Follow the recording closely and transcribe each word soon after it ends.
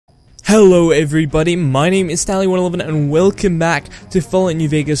Hello everybody, my name is Stalli111 and welcome back to Fallout New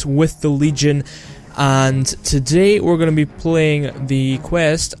Vegas with the Legion. And today we're going to be playing the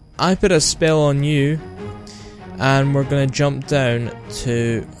quest, I put a spell on you, and we're going to jump down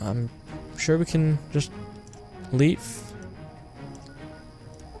to, I'm sure we can just leave.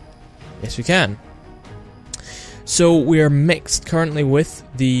 Yes we can. So we are mixed currently with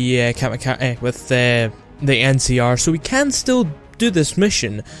the the NCR, so we can still do this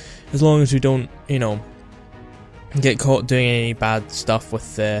mission. As long as we don't, you know, get caught doing any bad stuff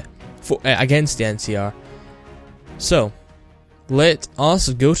with against the NCR. So, let us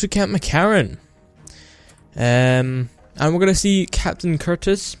go to Camp McCarran. And we're going to see Captain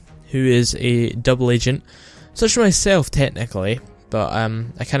Curtis, who is a double agent. Such as myself, technically. But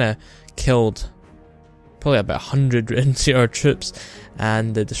I kind of killed probably about 100 NCR troops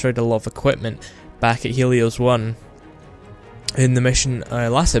and destroyed a lot of equipment back at Helios 1. In the mission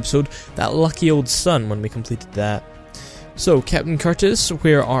last episode, that lucky old sun when we completed that. So, Captain Curtis,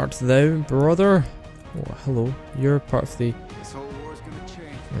 where art thou, brother? Oh, hello. You're part of the... This whole war's gonna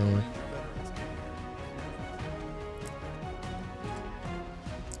change.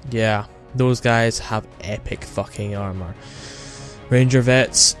 Yeah, those guys have epic fucking armor. Ranger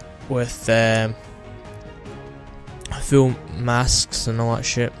vets with full masks and all that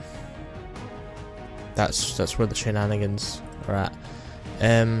shit. That's where the shenanigans are at.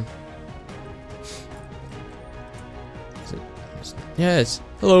 Yes.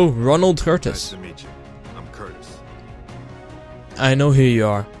 Hello, Ronald Curtis. Nice to meet you. I'm Curtis. I know who you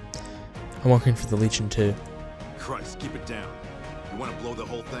are. I'm working for the Legion too. Christ, keep it down. You want to blow the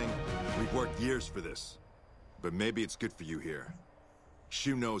whole thing? We've worked years for this. But maybe it's good for you here.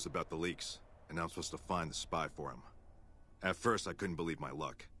 Shu knows about the leaks, and I'm supposed to find the spy for him. At first, I couldn't believe my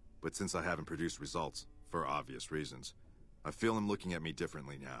luck. But since I haven't produced results, for obvious reasons, I feel him looking at me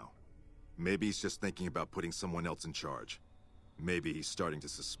differently now. Maybe he's just thinking about putting someone else in charge. Maybe he's starting to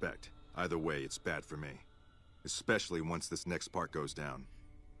suspect. Either way, it's bad for me. Especially once this next part goes down.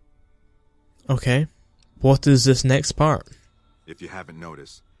 Okay. What is this next part? If you haven't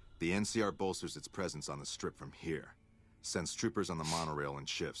noticed, the NCR bolsters its presence on the strip from here. Sends troopers on the monorail in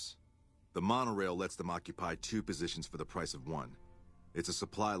shifts. The monorail lets them occupy 2 positions for the price of 1. It's a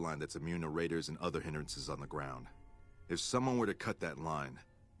supply line that's immune to raiders and other hindrances on the ground. If someone were to cut that line,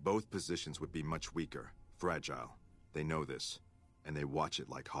 both positions would be much weaker, fragile. They know this, and they watch it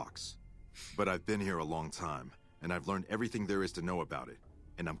like hawks. But I've been here a long time, and I've learned everything there is to know about it,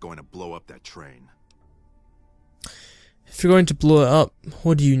 and I'm going to blow up that train. If you're going to blow it up,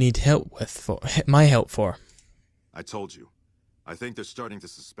 what do you need help with? My help for? I told you. I think they're starting to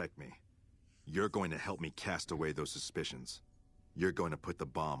suspect me. You're going to help me cast away those suspicions. You're going to put the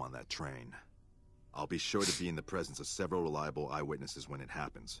bomb on that train. I'll be sure to be in the presence of several reliable eyewitnesses when it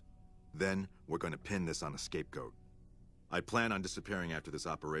happens. Then, we're going to pin this on a scapegoat. I plan on disappearing after this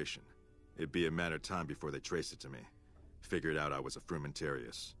operation. It'd be a matter of time before they trace it to me. Figured out I was a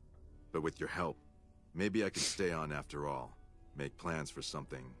frumentarius. But with your help, maybe I can stay on after all. Make plans for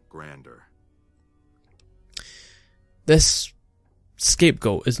something grander. This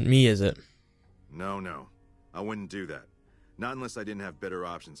scapegoat isn't me, is it? No. I wouldn't do that. Not unless I didn't have better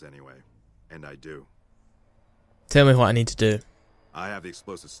options anyway. And I do. Tell me what I need to do. I have the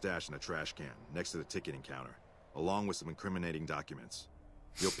explosive stash in a trash can, next to the ticketing counter, along with some incriminating documents.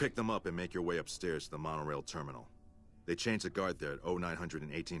 You'll pick them up and make your way upstairs to the monorail terminal. They change the guard there at 0900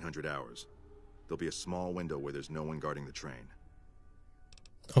 and 1800 hours. There'll be a small window where there's no one guarding the train.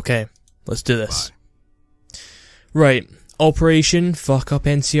 Okay, let's do this. Bye. Right, Operation Fuck Up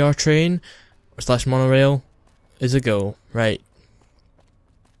NCR Train / Monorail is a go. Right.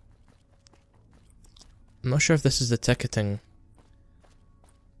 I'm not sure if this is the ticketing.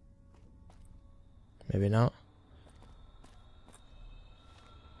 Maybe not.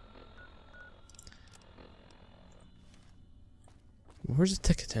 Where's the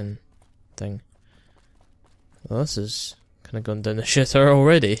ticketing thing? Well, this is kind of going down the shitter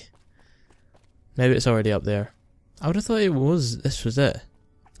already. Maybe it's already up there. I would have thought this was it.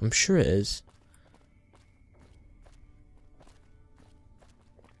 I'm sure it is.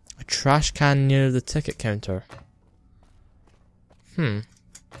 A trash can near the ticket counter. It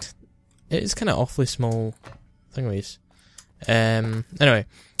is kind of awfully small thingies. Anyway.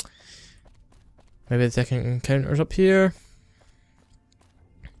 Maybe the ticket counter's up here.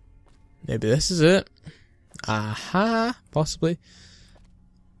 Maybe this is it. Aha! Possibly.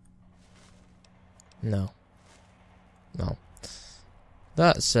 No.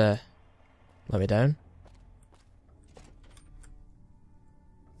 That's, let me down.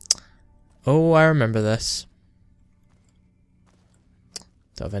 Oh, I remember this.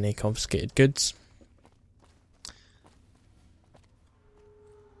 Don't have any confiscated goods.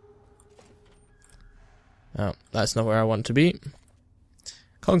 Oh, that's not where I want to be.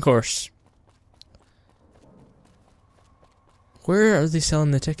 Concourse. Where are they selling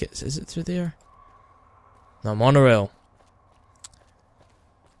the tickets? Is it through there? No, monorail.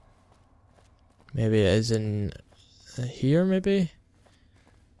 Maybe it is in here, maybe?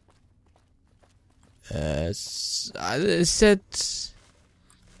 It said...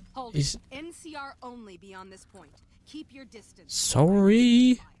 Hold it. NCR only beyond this point. Keep your distance.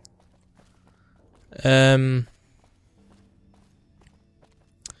 Sorry.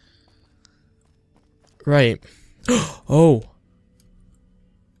 Right. Oh.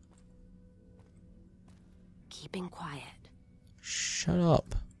 Keeping quiet. Shut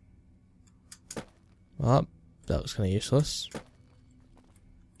up. Well, that was kind of useless.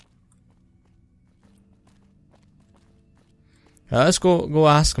 Let's go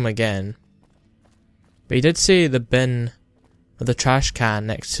ask him again. But he did say the bin or the trash can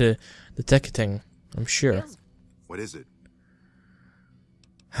next to the ticketing. I'm sure. What is it?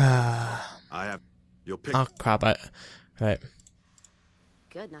 I have. You'll pick. Oh crap! Right.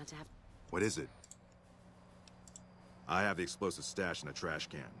 Good not to have. What is it? I have the explosive stash in a trash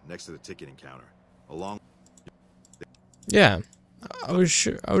can next to the ticketing counter. Along. Yeah, I was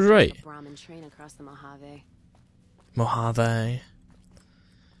sure. I was right. A Brahmin train across the Mojave. Mojave.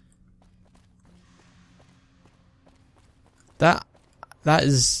 That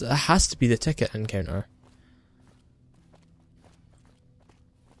has to be the ticket encounter.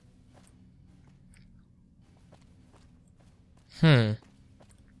 Right,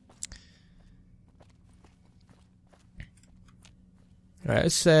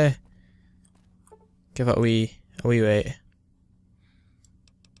 let's give it a wee wait.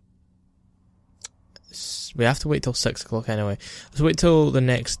 We have to wait till 6 o'clock anyway. Let's wait till the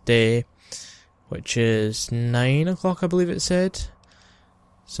next day, which is 9 o'clock, I believe it said.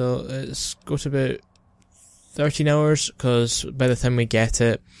 So let's go to about 13 hours, because by the time we get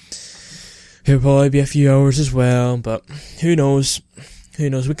it, it'll probably be a few hours as well, but who knows? Who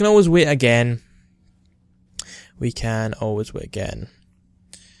knows? We can always wait again. We can always wait again.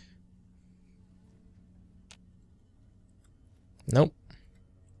 Nope.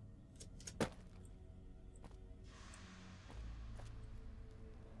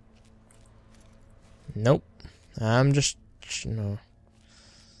 Nope. I'm just... no.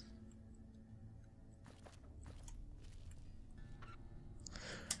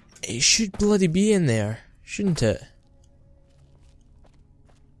 It should bloody be in there, shouldn't it?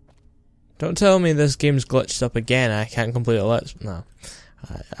 Don't tell me this game's glitched up again. I can't complete it. No,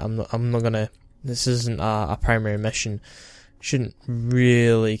 I'm not gonna. This isn't a primary mission. Shouldn't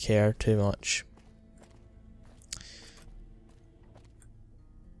really care too much.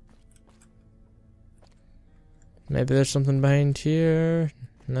 Maybe there's something behind here.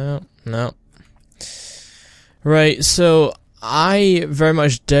 No. Right, so I very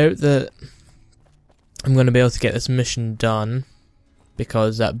much doubt that I'm going to be able to get this mission done,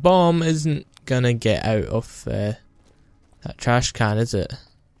 because that bomb isn't going to get out of that trash can, is it?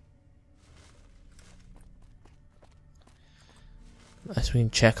 Unless we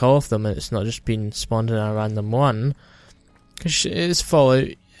can check all of them and it's not just been spawned in a random one. Because it is Fallout,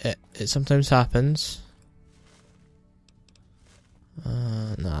 it sometimes happens.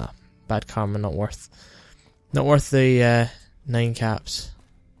 Nah, bad karma, not worth the 9 caps.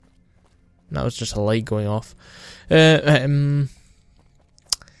 That was just a light going off. Boyd's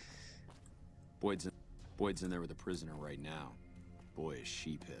in there with a prisoner right now. Boy, is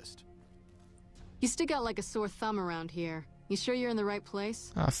she pissed. You stick out like a sore thumb around here. You sure you're in the right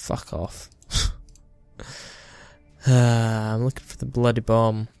place? Ah, fuck off. I'm looking for the bloody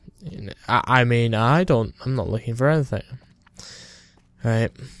bomb. I mean, I'm not looking for anything.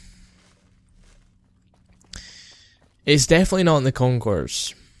 Right. It's definitely not in the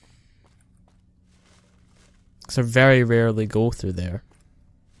concourse, because I very rarely go through there.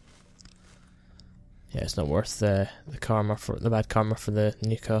 Yeah, it's not worth the karma for the bad karma for the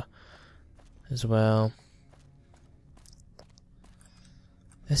Nuka as well.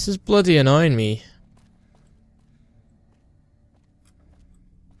 This is bloody annoying me.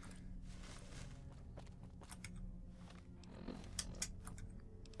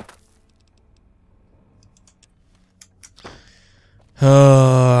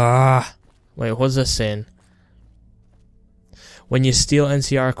 Wait, what's this saying? When you steal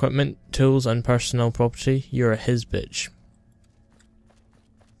NCR equipment, tools, and personal property, you're a his bitch.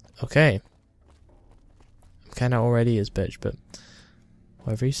 Okay. I'm kinda already his bitch, but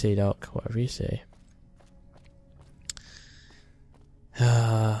whatever you say, Doc. Whatever you say.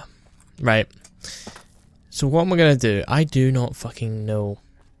 Right. So what am I gonna do? I do not fucking know.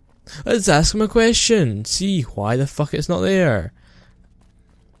 Let's ask him a question. See why the fuck it's not there.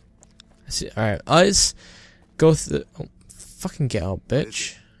 Alright, let's go through. Oh, fucking get up,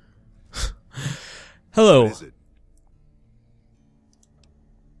 bitch. Hello. What is it?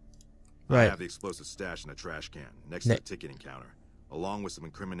 Right. I have the explosive stash in a trash can next to the ticketing counter, along with some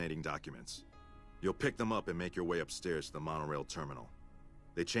incriminating documents. You'll pick them up and make your way upstairs to the monorail terminal.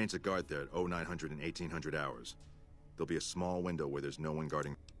 They change the guard there at 0900 and 1800 hours. There'll be a small window where there's no one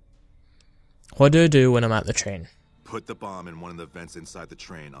guarding. What do I do when I'm at the train? Put the bomb in one of the vents inside the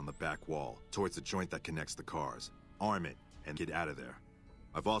train on the back wall, towards the joint that connects the cars. Arm it, and get out of there.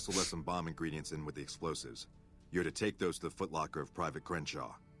 I've also left some bomb ingredients in with the explosives. You're to take those to the footlocker of Private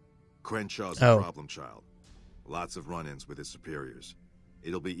Crenshaw. Crenshaw's a problem child. Lots of run-ins with his superiors.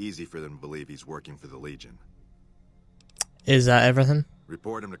 It'll be easy for them to believe he's working for the Legion. Is that everything?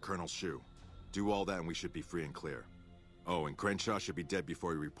 Report him to Colonel Shu. Do all that and we should be free and clear. Oh, and Crenshaw should be dead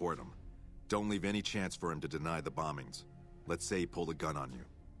before you report him. Don't leave any chance for him to deny the bombings. Let's say he pulled a gun on you.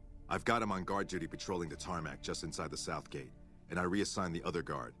 I've got him on guard duty patrolling the tarmac just inside the south gate, and I reassigned the other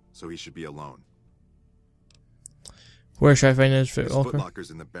guard, so he should be alone. Where should I find his footlocker? footlocker?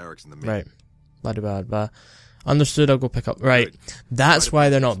 Footlockers in the barracks in the main. Right. Blah. Understood, I'll go pick up. Right. Good. That's why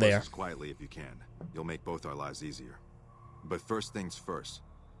they're not there. Quietly if you can. You'll make both our lives easier. But first things first.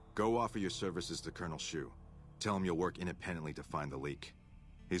 Go offer your services to Colonel Shu. Tell him you'll work independently to find the leak.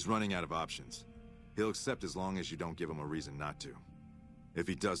 He's running out of options. He'll accept as long as you don't give him a reason not to. If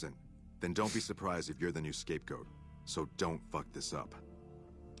he doesn't, then don't be surprised if you're the new scapegoat. So don't fuck this up.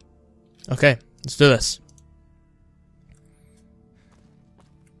 Okay, let's do this.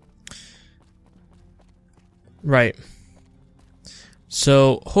 Right.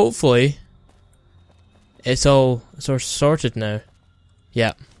 So, hopefully, it's all sort of sorted now.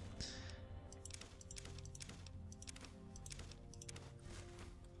 Yeah.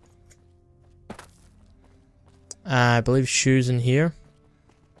 I believe Shu's in here.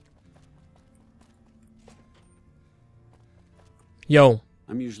 Yo.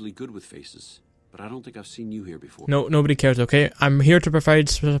 I'm usually good with faces, but I don't think I've seen you here before. No, nobody cares, okay? I'm here to provide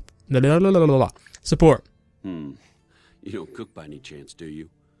support. You don't cook by any chance, do you?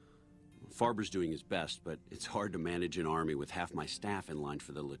 Farber's doing his best, but it's hard to manage an army with half my staff in line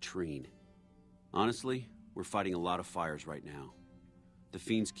for the latrine. Honestly, we're fighting a lot of fires right now. The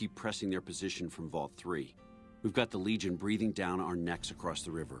fiends keep pressing their position from Vault 3. We've got the Legion breathing down our necks across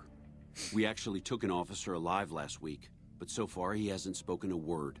the river. We actually took an officer alive last week, but so far he hasn't spoken a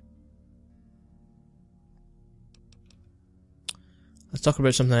word. Let's talk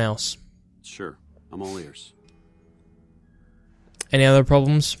about something else. Sure, I'm all ears. Any other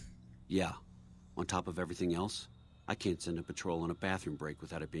problems? Yeah. On top of everything else, I can't send a patrol on a bathroom break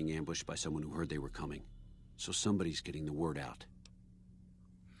without it being ambushed by someone who heard they were coming. So somebody's getting the word out.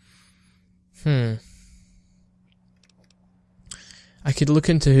 I could look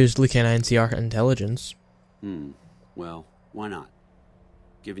into who's leaking NCR intelligence. Well, why not?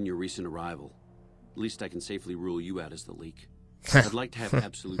 Given your recent arrival, at least I can safely rule you out as the leak. I'd like to have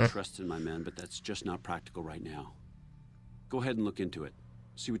absolute trust in my men, but that's just not practical right now. Go ahead and look into it.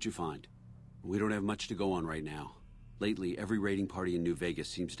 See what you find. We don't have much to go on right now. Lately, every raiding party in New Vegas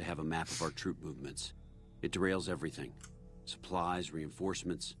seems to have a map of our troop movements. It derails everything. Supplies,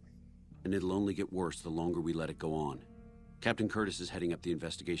 reinforcements. And it'll only get worse the longer we let it go on. Captain Curtis is heading up the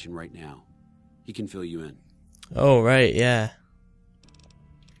investigation right now. He can fill you in. Oh, right, yeah.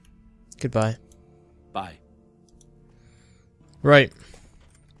 Goodbye. Bye. Right.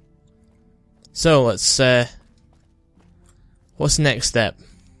 So, let's, what's the next step?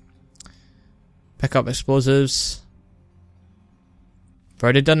 Pick up explosives. I've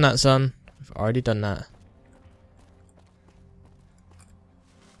already done that, son. I've already done that.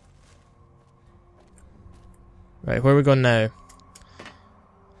 Right, where are we going now?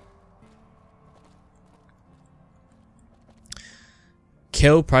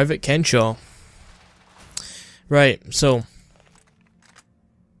 Kill Private Crenshaw. Right, so I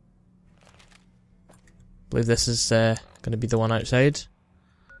believe this is going to be the one outside.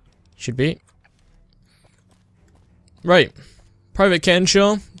 Should be. Right, Private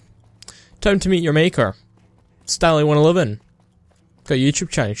Crenshaw. Time to meet your maker. Stalli 111. Got a YouTube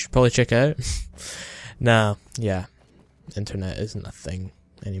channel, you should probably check it out. Nah, yeah. Internet isn't a thing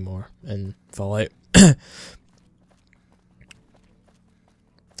anymore in Fallout.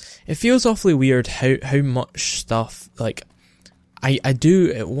 It feels awfully weird how much stuff, like, I do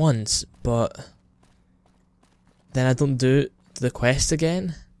it once, but then I don't do the quest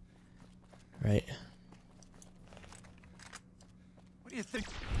again. Right. What are you think?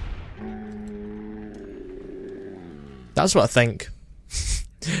 That's what I think.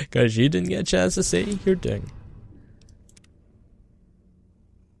 Because you didn't get a chance to say you're doing.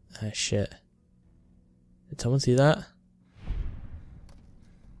 Ah, shit. Did someone see that?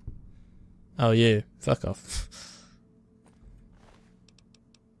 Oh, you. Fuck off.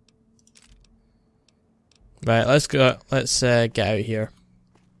 Right, let's go. Let's get out of here.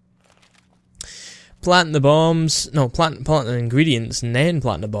 Plant the bombs. No, plant the ingredients and then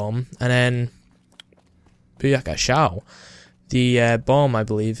plant the bomb. And then... Booyaka shall. The bomb, I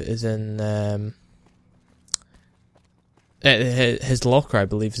believe, is in... his locker, I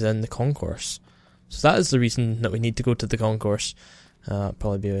believe, is in the concourse. So that is the reason that we need to go to the concourse.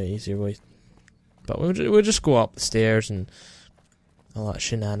 Probably be an easier way. But we'll just go up the stairs and all that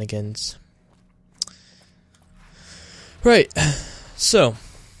shenanigans. Right, so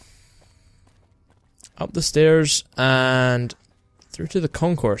up the stairs and through to the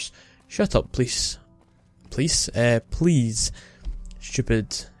concourse. Shut up, please. Please,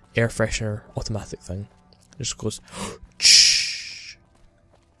 stupid air freshener automatic thing. It just goes. It's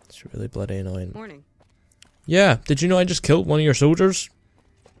really bloody annoying. Morning. Yeah, did you know I just killed one of your soldiers?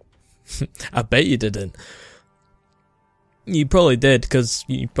 I bet you didn't. You probably did, because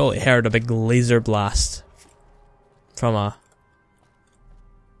you probably heard a big laser blast from a...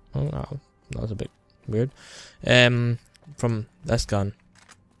 Oh, no, that was a bit weird. From this gun.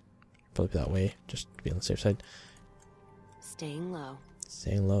 Probably that way, just to be on the safe side. Staying low.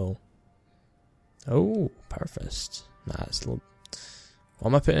 Staying low. Oh, perfect. Nah, it's a little... What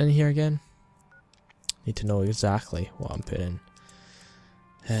am I putting in here again? Need to know exactly what I'm putting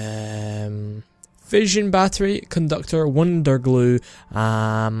in. Fission battery, conductor, wonder glue,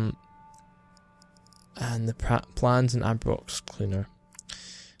 and the plans and Abrox cleaner.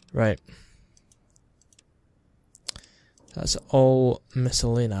 Right. That's all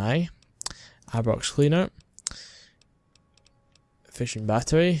miscellaneous. Abrox cleaner. Fission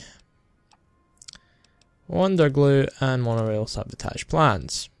battery. Wonder glue and monorail sabotage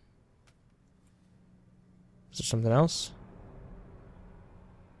plans. Is there something else?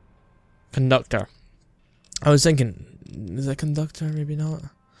 Conductor. I was thinking, is it conductor? Maybe not.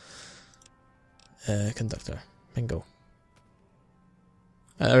 Conductor. Bingo.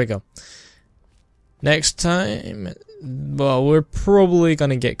 There we go. Next time, well, we're probably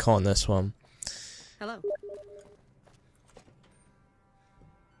gonna get caught in this one. Hello.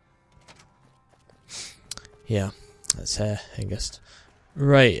 Yeah, that's I guess.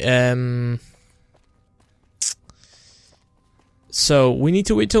 Right, so we need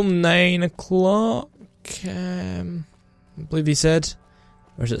to wait till 9 o'clock. I believe he said.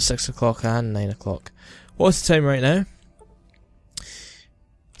 Or is it 6 o'clock and 9 o'clock? What's the time right now?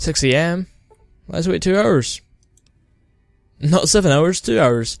 6 AM. Let's wait 2 hours. Not 7 hours, 2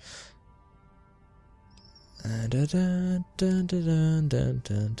 hours.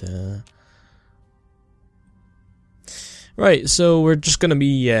 Right, so we're just gonna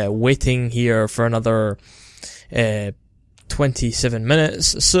be waiting here for another 27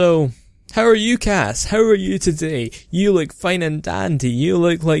 minutes. So, how are you, Cass? How are you today? You look fine and dandy. You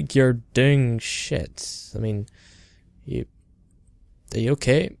look like you're doing shit. I mean, are you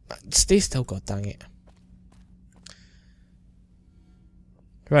okay? Stay still, god dang it.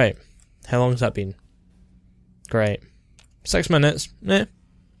 Right, how long's that been? Great. 6 minutes. A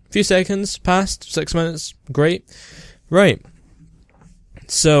few seconds passed. 6 minutes. Great. Right.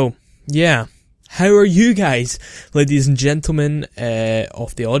 So, yeah. How are you guys, ladies and gentlemen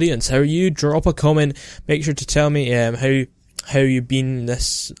of the audience? How are you? Drop a comment. Make sure to tell me how you've been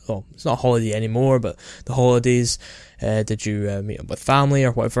this... Oh, it's not a holiday anymore, but the holidays. Did you meet up with family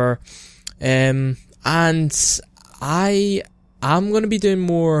or whatever? And I am going to be doing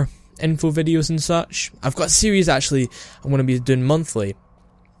more info videos and such. I've got a series, actually, I'm going to be doing monthly.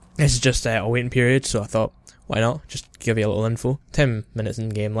 This is just a waiting period, so I thought, why not? Just give you a little info. 10 minutes in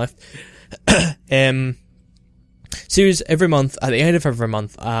game left. Series every month, at the end of every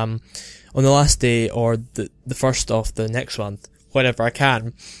month, on the last day or the first of the next month, whenever I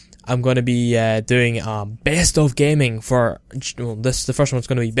can, I'm going to be doing best of gaming for, well, the first one's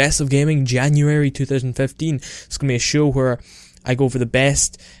going to be best of gaming January 2015. It's going to be a show where I go over the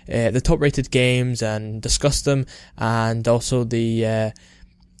best, the top rated games and discuss them, and also the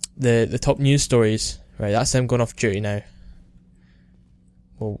top news stories. Right, that's them going off duty now.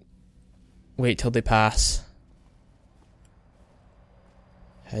 We'll wait till they pass.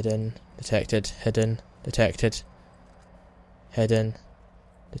 Hidden, detected, hidden, detected. Hidden,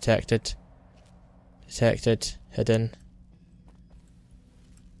 detected, detected, hidden.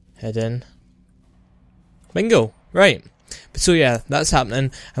 Hidden. Bingo! Right. So yeah, that's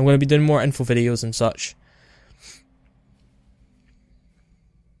happening. I'm going to be doing more info videos and such.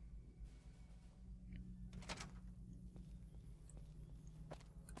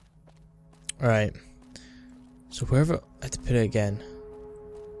 Alright. So wherever I have to put it again.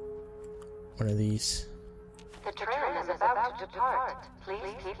 One of these. The train is about to depart. Please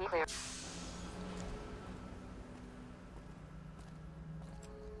keep clear.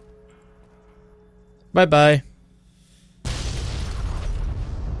 Bye bye.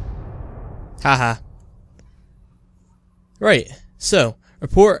 Haha. Right, so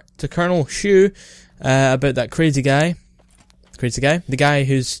report to Colonel Shu about that crazy guy. The guy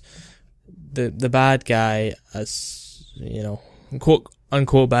who's the bad guy, as you know, quote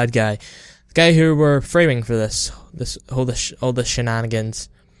unquote bad guy. The guy who we're framing for all the shenanigans.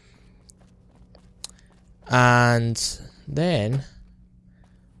 And then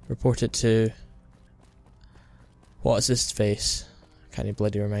report it to what's his face? Can't you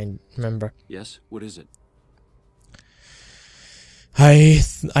bloody remember? Yes, what is it? I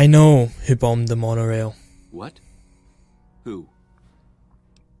know who bombed the monorail. What? Who?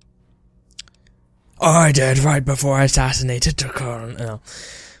 I did right before I assassinated the colonel. No.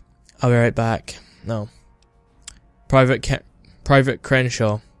 I'll be right back. No. Private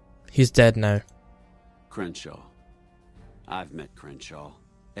Crenshaw. He's dead now. Crenshaw. I've met Crenshaw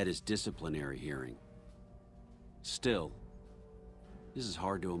at his disciplinary hearing. Still, this is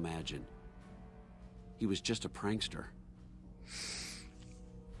hard to imagine. He was just a prankster.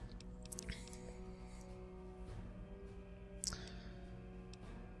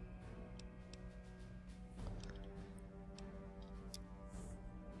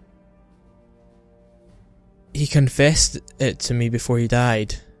 He confessed it to me before he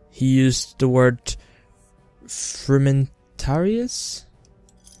died. He used the word frumentarius?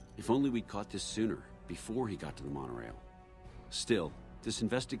 If only we'd caught this sooner, before he got to the monorail. Still, this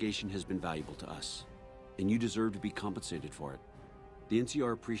investigation has been valuable to us, and you deserve to be compensated for it. The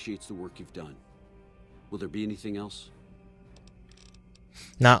NCR appreciates the work you've done. Will there be anything else?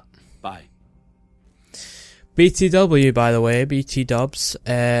 Nah. Bye. BTW, by the way, BT dubs.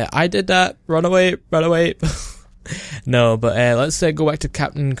 I did that. Run away. No, but let's go back to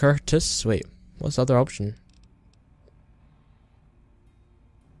Captain Curtis. Wait, what's the other option?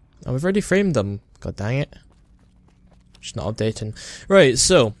 Oh, we've already framed them. God dang it. Just not updating. Right,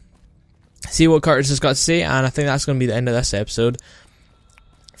 so see what Curtis has got to say, and I think that's going to be the end of this episode.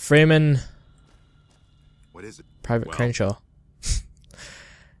 Framing. What is it? Private Crenshaw.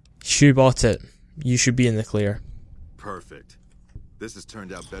 Shu bought it. You should be in the clear. Perfect. This has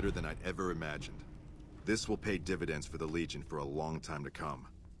turned out better than I'd ever imagined. This will pay dividends for the Legion for a long time to come.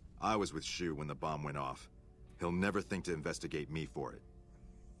 I was with Shu when the bomb went off. He'll never think to investigate me for it.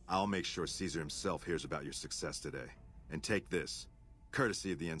 I'll make sure Caesar himself hears about your success today. And take this,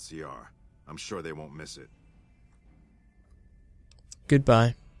 courtesy of the NCR. I'm sure they won't miss it.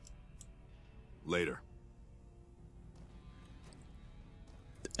 Goodbye. Later.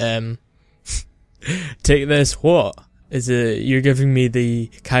 Take this. What? Is it you're giving me the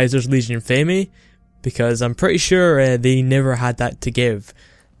Kaiser's Legion Fame? Because I'm pretty sure they never had that to give,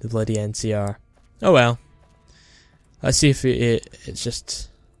 the bloody NCR. Oh well. Let's see if it's just...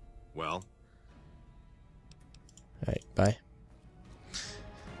 Well? Right, bye.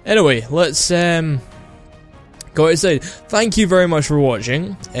 Anyway, let's go outside. Thank you very much for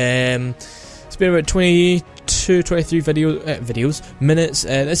watching. It's been about 22, 23 minutes.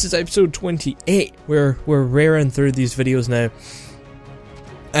 This is episode 28. We're raring through these videos now.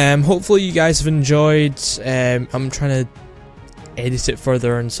 Hopefully you guys have enjoyed. I'm trying to edit it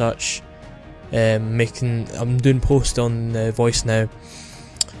further and such. I'm doing post on voice now.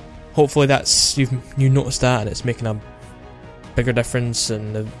 Hopefully that's you noticed that and it's making a bigger difference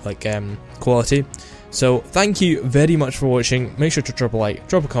in the quality. So thank you very much for watching. Make sure to drop a like,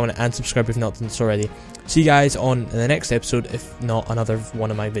 drop a comment, and subscribe if not done so already. See you guys on the next episode, if not another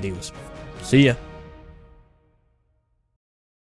one of my videos. See ya.